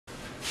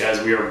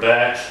Guys, we are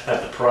back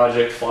at the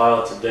project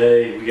file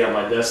today. We got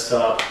my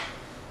desktop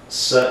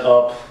set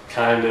up,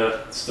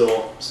 kinda,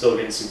 still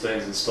getting some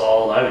things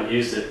installed. I haven't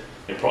used it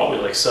in probably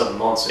like 7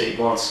 months, 8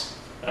 months.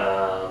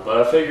 But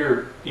I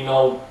figured, you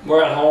know,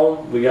 we're at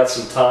home, we got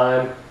some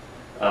time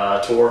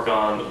to work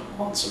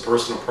on some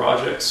personal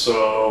projects,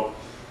 so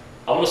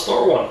I'm going to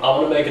start one.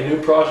 I'm going to make a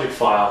new project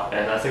file,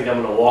 and I think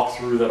I'm going to walk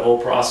through that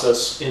whole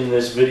process in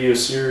this video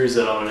series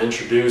that I'm going to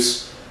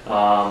introduce.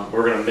 We're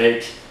going to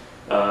make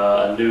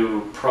a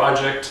new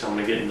project. I'm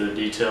going to get into the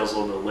details a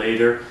little bit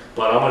later,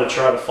 but I'm going to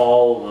try to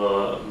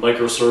follow the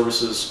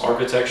microservices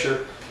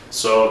architecture.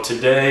 So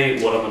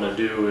today what I'm going to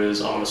do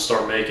is I'm going to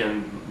start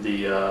making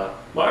the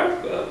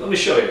let me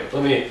show you.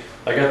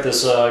 I got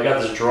this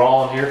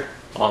drawing here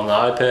on the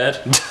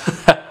iPad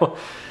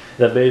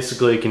that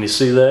basically, can you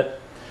see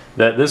that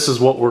this is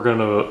what we're going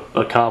to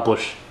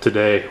accomplish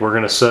today. We're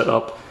going to set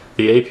up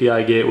the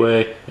API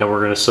gateway, and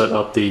we're going to set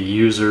up the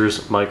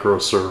user's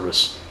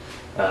microservice.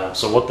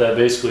 So what that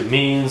basically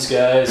means,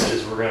 guys,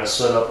 is we're going to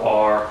set up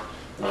our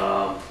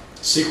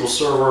SQL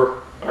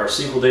Server, our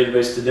SQL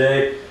database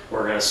today.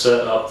 We're going to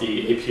set up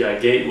the API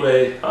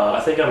gateway.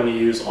 I think I'm going to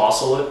use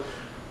Ocelot.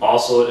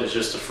 Ocelot is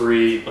just a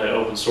free,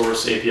 open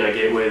source API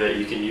gateway that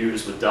you can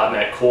use with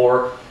 .NET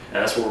Core, and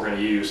that's what we're going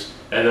to use.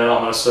 And then I'm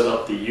going to set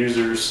up the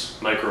user's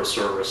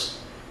microservice.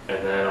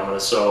 And then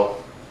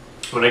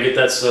when I get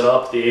that set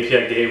up, the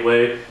API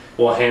gateway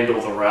will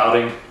handle the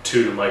routing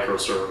to the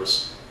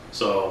microservice.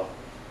 So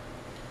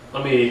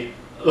let me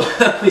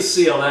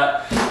see how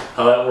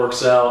that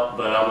works out.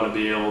 But I'm going to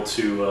be able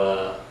to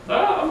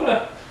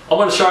I'm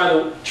going to try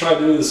to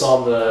do this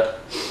on the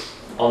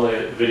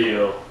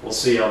video. We'll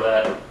see how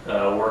that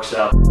works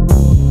out.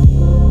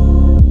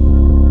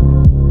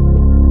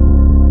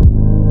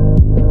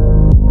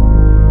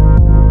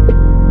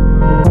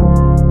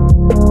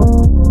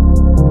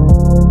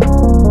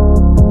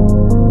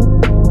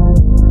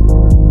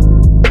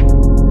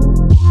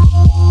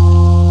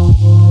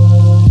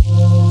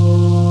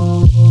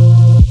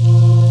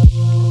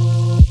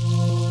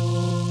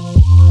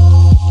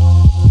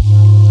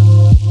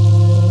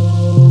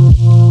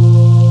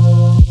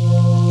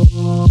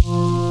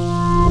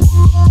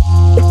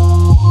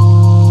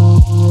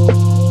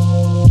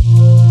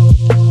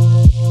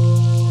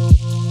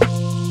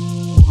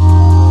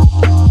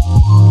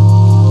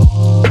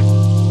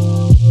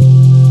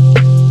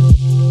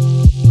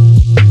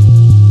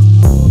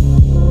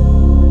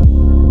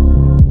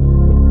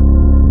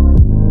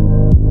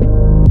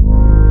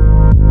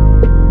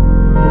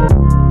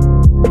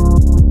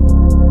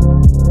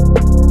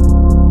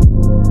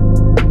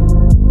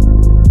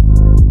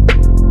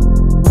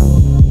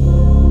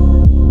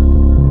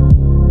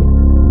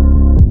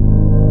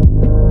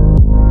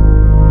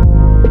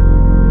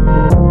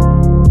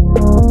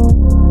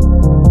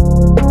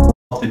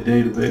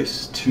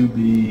 Database to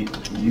be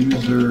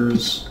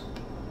users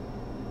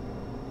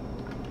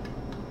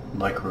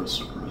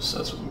microservice.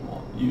 That's what we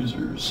want.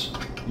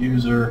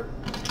 User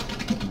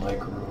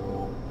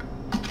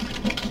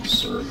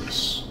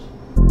microservice.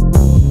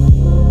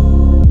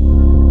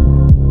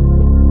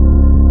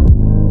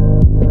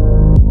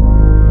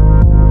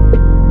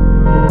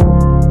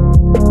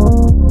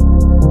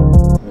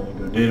 And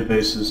go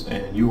databases,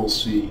 and you will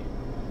see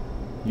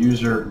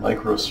user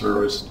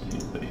microservice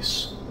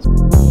database.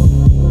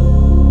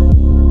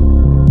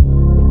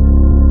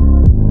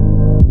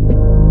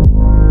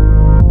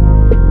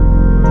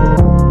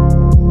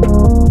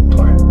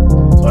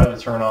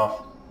 Turn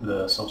off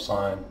the +$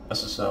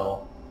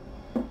 SSL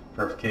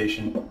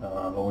verification.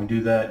 When we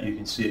do that, you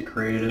can see it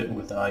created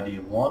with the ID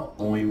of 1.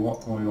 When we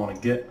want to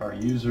get our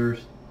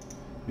users,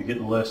 we get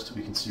the list,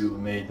 we can see we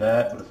made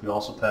that, but if we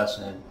also pass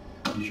in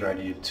user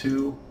ID of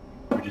 2,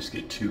 we just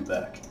get 2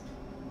 back.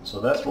 So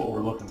that's what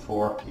we're looking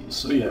for.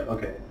 So yeah,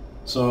 okay.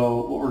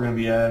 So what we're going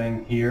to be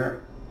adding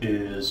here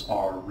is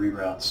our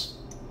reroutes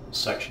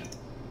section.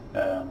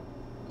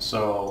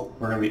 So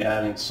we're going to be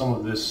adding some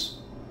of this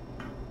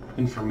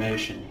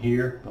information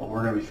here, but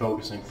we're going to be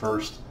focusing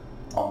first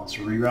on this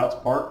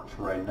reroutes part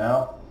for right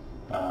now.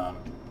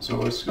 So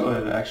let's go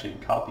ahead and actually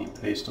copy and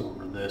paste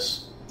over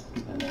this,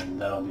 and then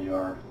that'll be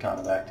our kind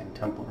of acting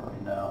template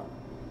right now.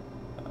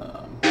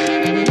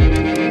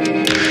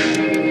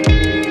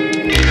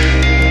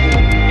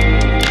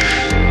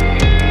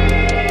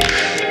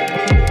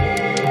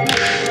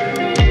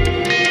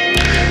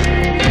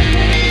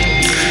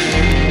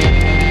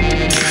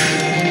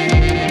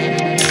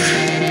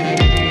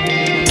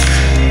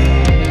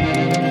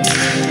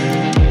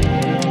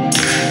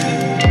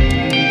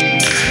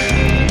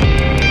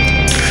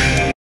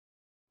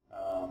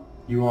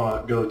 You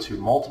want to go to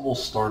multiple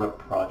startup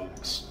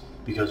projects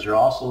because your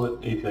Ocelot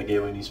API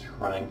Gateway needs to be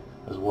running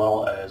as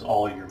well as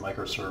all your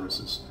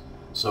microservices.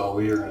 So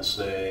we are going to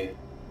say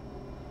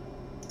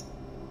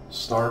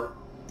start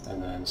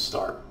and then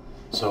start.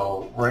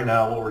 So right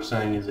now what we're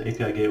saying is the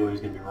API Gateway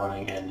is going to be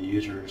running and the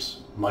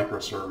user's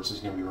microservice is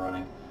going to be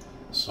running.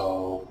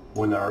 So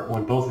when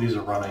both of these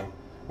are running,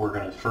 we're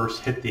going to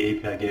first hit the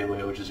API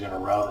Gateway, which is going to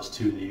route us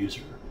to the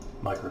user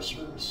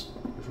microservice,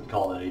 if we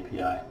call that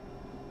API.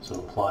 So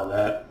apply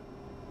that.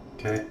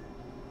 Okay.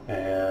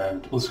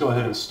 And let's go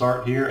ahead and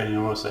start here, and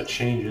you'll notice that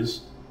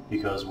changes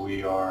because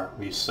we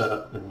set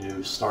up the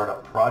new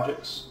startup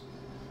projects.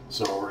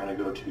 So we're going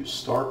to go to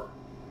start,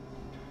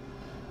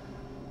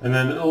 and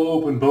then it'll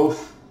open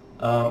both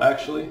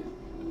actually,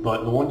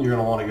 but the one you're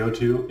going to want to go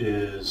to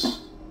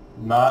is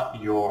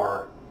not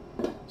your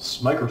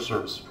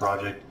microservices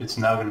project. It's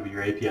now going to be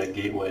your API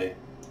Gateway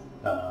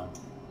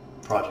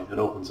project that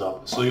opens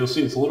up. So you'll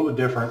see it's a little bit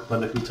different,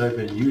 but if you type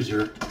in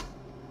user,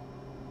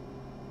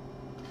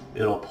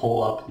 it'll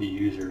pull up the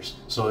users.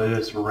 So it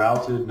is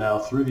routed now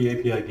through the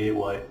API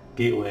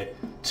gateway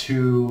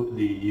to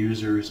the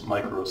user's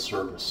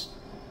microservice.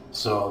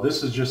 So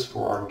this is just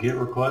for our GET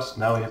request.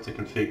 Now we have to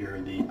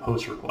configure the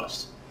POST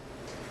request.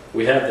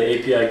 We have the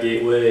API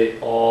gateway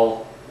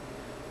all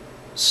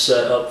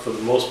set up for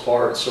the most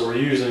part, so we're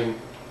using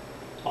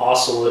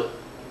Ocelot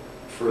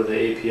for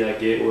the API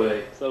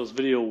gateway. So that was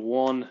video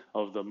 1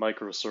 of the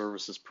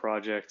microservices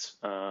project.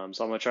 So I'm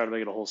going to try to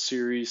make it a whole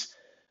series.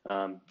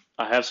 I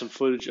have some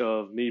footage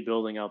of me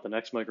building out the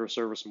next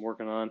microservice I'm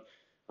working on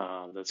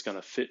that's going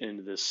to fit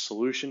into this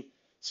solution.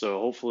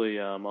 So hopefully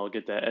I'll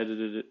get that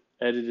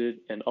edited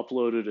and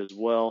uploaded as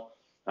well.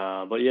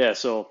 But yeah,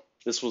 so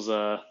this was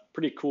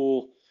pretty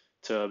cool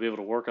to be able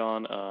to work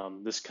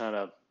on this kind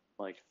of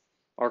like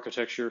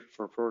architecture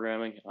for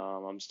programming.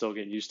 I'm still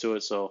getting used to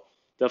it, so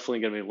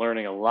definitely going to be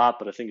learning a lot,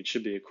 but I think it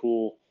should be a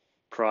cool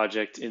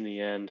project in the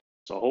end.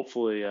 So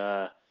hopefully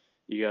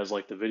you guys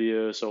like the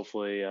videos.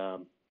 Hopefully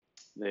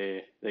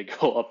they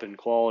go up in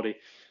quality.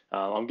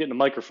 I'm getting a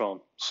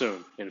microphone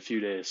soon in a few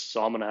days,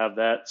 so I'm going to have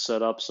that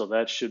set up. So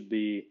it should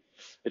be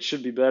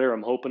better.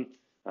 I'm hoping,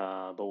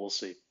 but we'll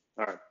see.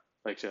 All right,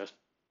 thanks guys.